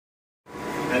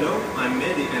I'm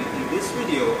Mehdi, and in this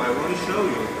video I want to show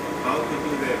you how to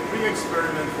do the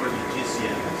pre-experiment for the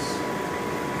GCMS.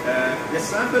 The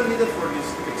sample needed for this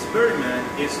experiment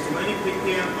is 20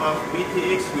 ppm of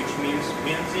BTX, which means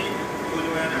benzene,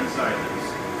 toluene, and xylase.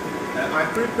 I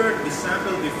prepared the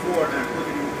sample before and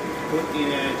put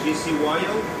in a GC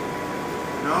vial.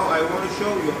 Now I want to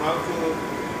show you how to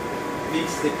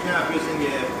fix the cap using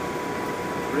a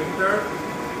printer,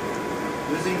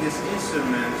 using this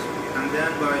instrument, and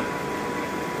then by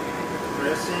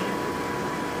pressing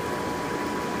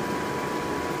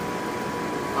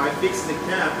I fix the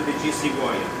cap to the GC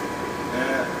wire.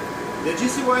 The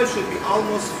GC wire should be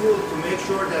almost full to make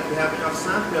sure that we have enough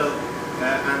sample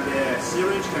and the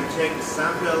syringe can take the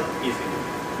sample easily.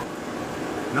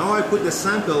 Now I put the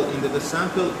sample into the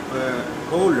sample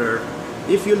holder.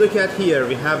 If you look at here,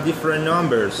 we have different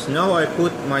numbers. Now I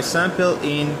put my sample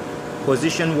in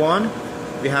position 1.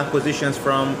 We have positions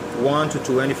from 1 to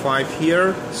 25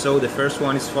 here. So the first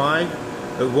one is 5,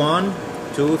 1,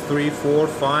 2, 3, 4,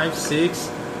 5, 6,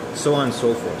 so on and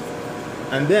so forth.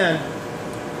 And then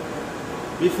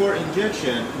before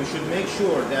injection, we should make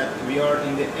sure that we are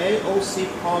in the AOC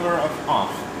power of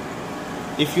off.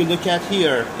 If you look at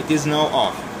here, it is now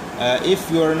off. If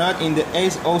you are not in the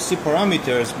AOC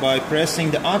parameters, by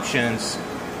pressing the options,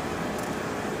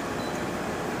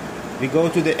 we go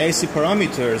to the AC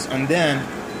parameters, and then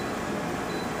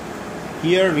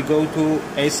here we go to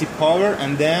AC power,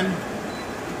 and then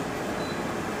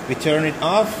we turn it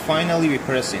off. Finally we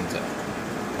press enter.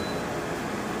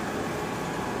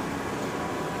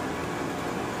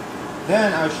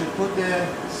 Then I should put the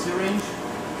syringe,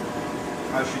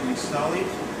 I should install it.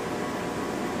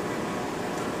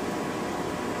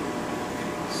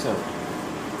 So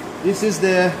this is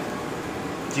the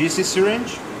GC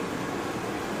syringe,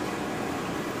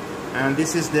 and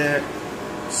this is the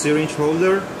syringe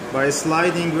holder. By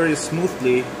sliding very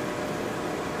smoothly,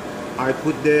 I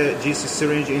put the GC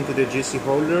syringe into the GC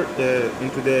holder,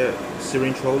 into the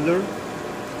syringe holder.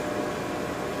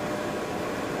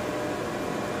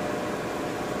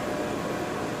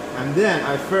 And then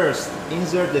I first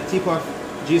insert the tip of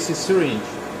GC syringe,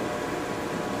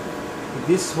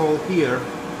 this hole here.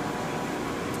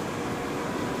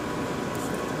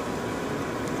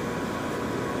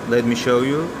 Let me show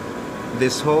you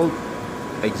this hole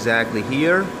exactly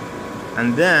here,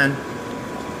 and then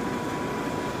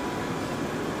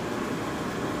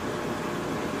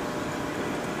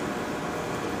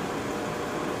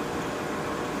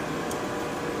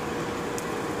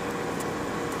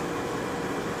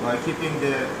by keeping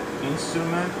the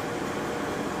instrument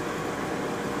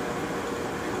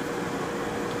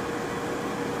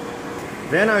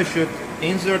then I should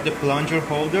insert the plunger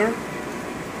holder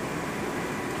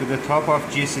to the top of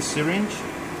GC syringe,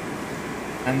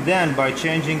 and then by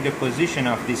changing the position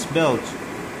of this belt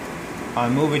I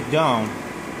move it down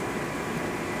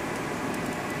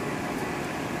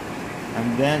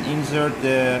and then insert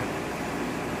the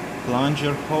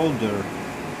plunger holder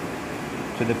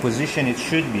to the position it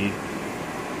should be.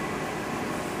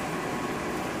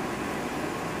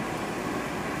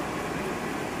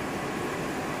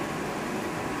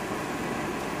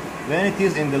 When it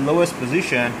is in the lowest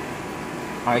position,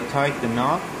 I tighten the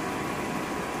knob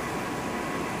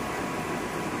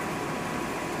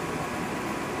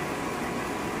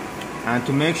and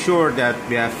to make sure that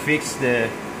we have fixed the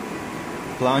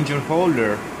plunger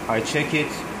holder, I check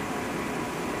it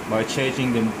by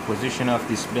changing the position of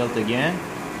this belt again.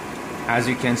 As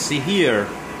you can see here,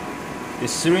 the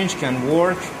syringe can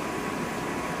work,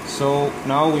 so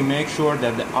now we make sure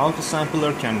that the auto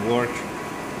sampler can work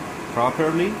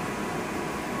properly.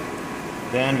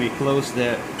 Then we close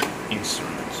the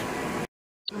instrument.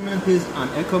 The instrument is on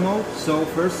echo mode, so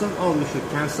first of all we should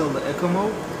cancel the echo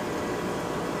mode.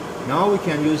 Now we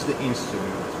can use the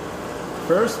instrument.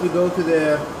 First we go to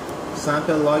the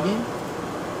sample login.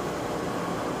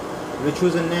 We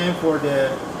choose a name for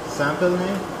the sample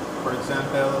name. For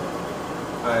example,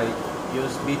 I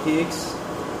use BTX,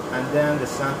 and then the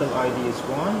sample ID is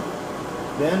 1.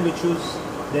 Then we choose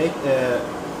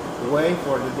way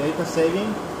for the data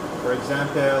saving. For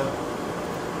example,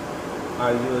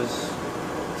 I use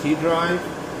T drive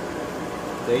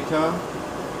data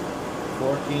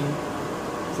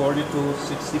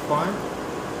 144265.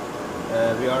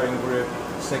 We are in group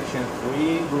section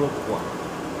 3, group 1.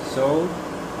 So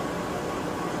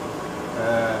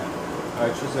I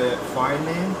choose a file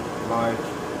name like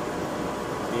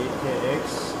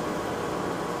BTX,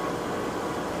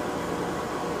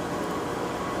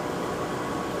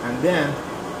 and then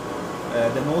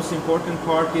the most important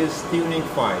part is tuning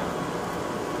file.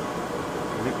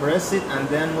 We press it and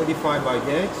then modify by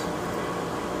date.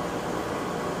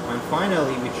 And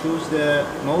finally, we choose the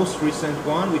most recent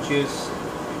one, which is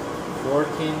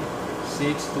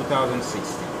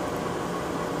 14/6/2016.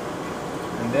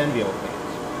 And then we open it.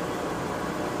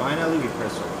 Finally, we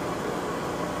press OK.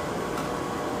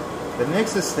 The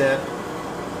next step,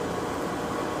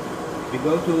 we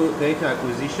go to data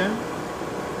acquisition.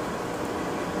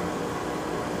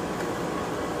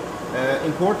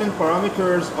 Important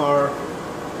parameters are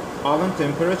oven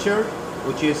temperature,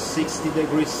 which is 60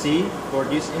 degrees C for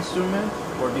this instrument,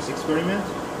 for this experiment,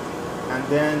 and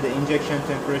then the injection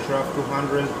temperature of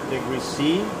 200 degrees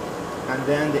C, and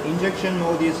then the injection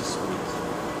mode is split.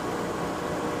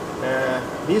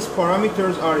 These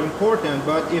parameters are important,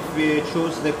 but if we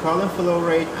choose the column flow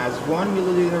rate as 1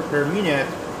 milliliter per minute,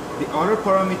 the other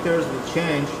parameters will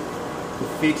change to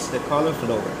fix the column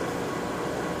flow rate.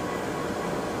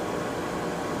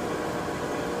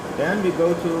 Then we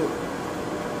go to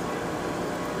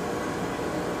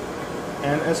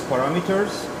MS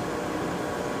parameters.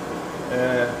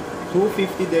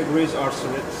 250 degrees are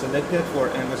selected for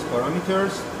MS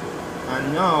parameters,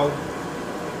 and now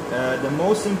the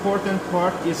most important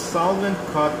part is solvent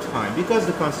cut time, because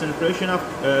the concentration of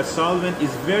solvent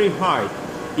is very high.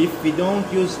 If we don't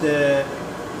use the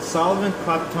solvent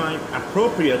cut time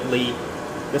appropriately,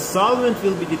 the solvent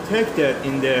will be detected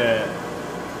in the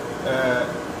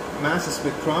mass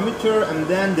spectrometer, and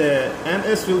then the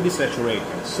MS will be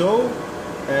saturated. So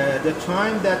the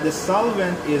time that the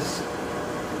solvent is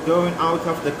going out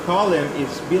of the column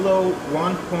is below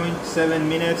 1.7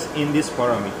 minutes in this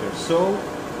parameter. So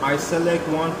I select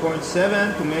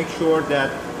 1.7 to make sure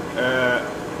that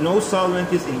no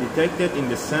solvent is detected in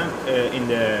the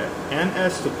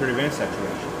MS to prevent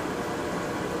saturation.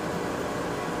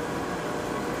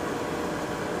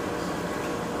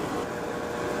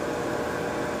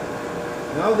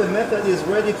 Now the method is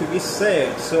ready to be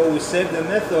saved, so we save the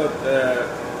method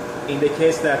in the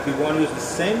case that we want to use the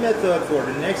same method for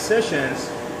the next sessions.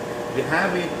 We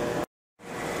have it.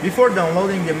 Before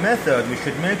downloading the method, we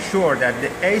should make sure that the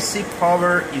AC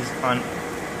power is on,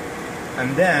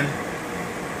 and then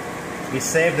we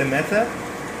save the method.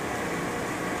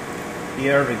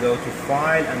 Here we go to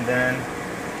File and then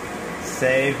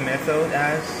Save Method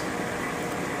As.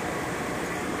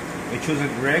 We choose a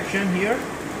direction here,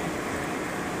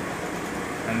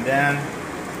 and then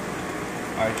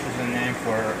I choose a name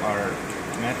for our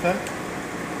method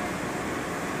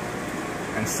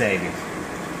and save it.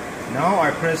 Now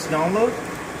I press download.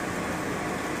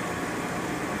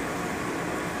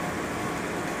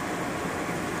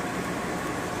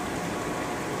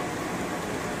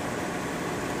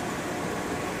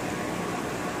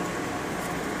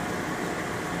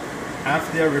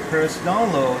 After we press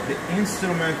download, the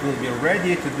instrument will be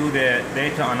ready to do the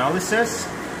data analysis.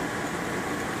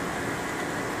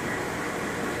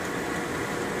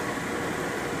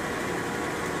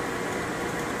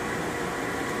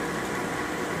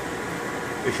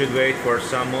 We should wait for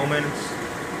some moments,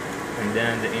 and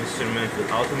then the instrument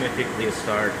will automatically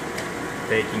start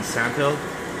taking sample.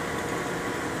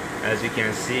 As you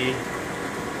can see,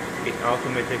 it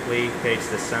automatically takes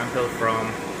the sample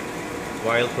from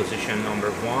vial position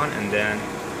number 1 and then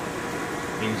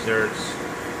inserts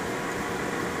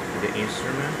the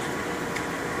instrument.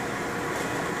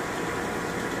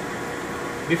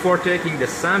 Before taking the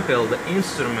sample, the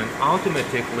instrument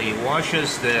automatically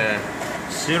washes the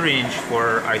syringe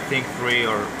for, I think, 3,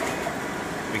 or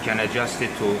we can adjust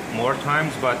it to more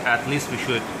times, but at least we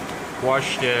should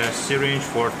wash the syringe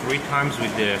for 3 times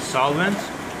with the solvent.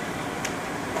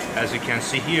 As you can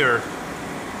see here,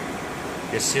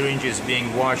 the syringe is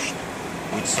being washed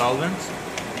with solvent.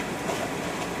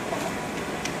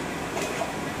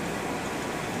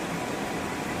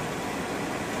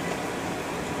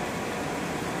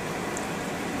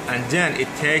 And then it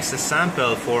takes a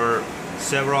sample for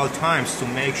several times to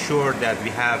make sure that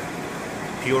we have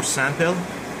pure sample.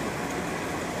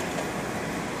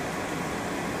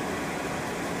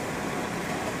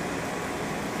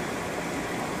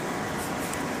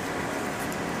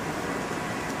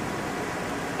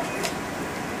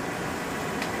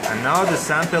 And now the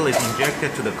sample is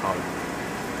injected to the column.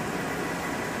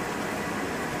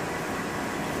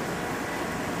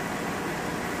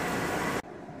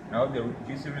 Now the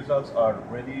GC results are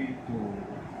ready to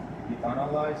be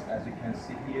analyzed. As you can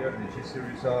see here, the GC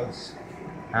results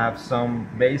have some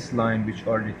baseline which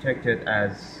are detected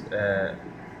as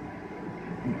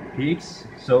peaks.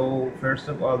 So first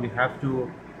of all, we have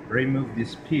to remove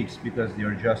these peaks because they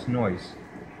are just noise.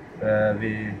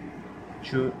 We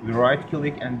right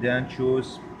click and then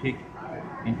choose Peak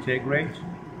Integrate,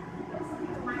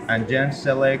 and then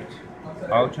select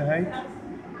Auto Height.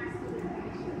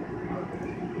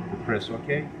 press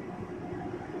OK.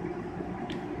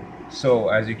 So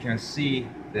as you can see,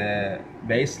 the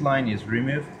baseline is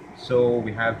removed. So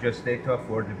we have just data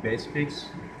for the base peaks.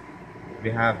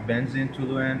 We have benzene,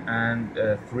 toluene, and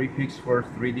 3 peaks for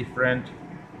 3 different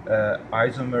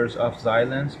isomers of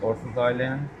xylene: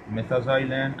 orthoxylene,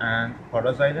 methaxylene, and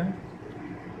paraxylene.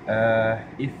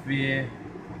 If we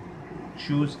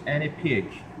choose any peak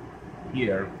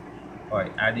here by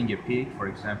adding a peak, for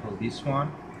example this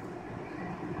one,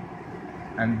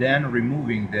 and then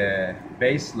removing the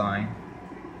baseline,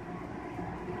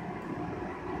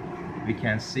 we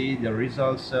can see the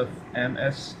results of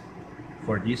MS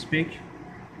for this peak.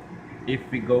 If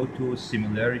we go to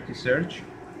similarity search,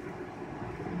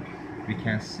 we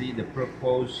can see the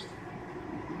proposed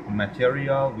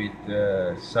material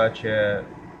with such a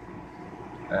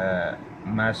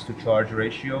mass to charge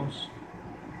ratios.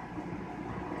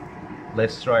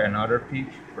 Let's try another peak.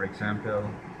 For example,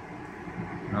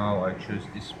 now I choose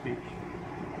this peak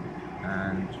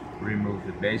and remove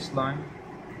the baseline,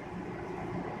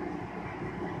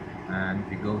 and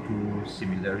we go to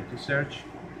similarity search.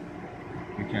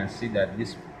 You can see that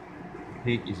this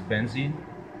peak is benzene.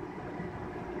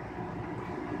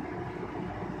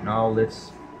 Now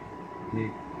let's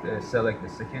select the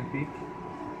second peak.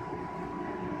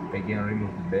 Again,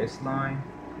 remove the baseline.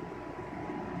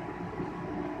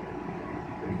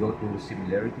 We go to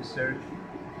similarity search.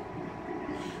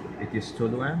 It is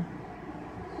toluene.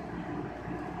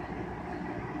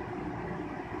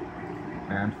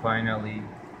 And finally,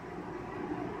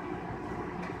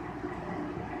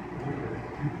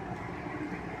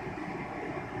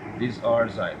 these are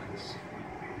xylenes.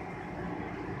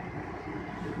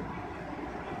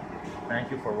 Thank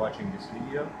you for watching this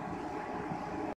video.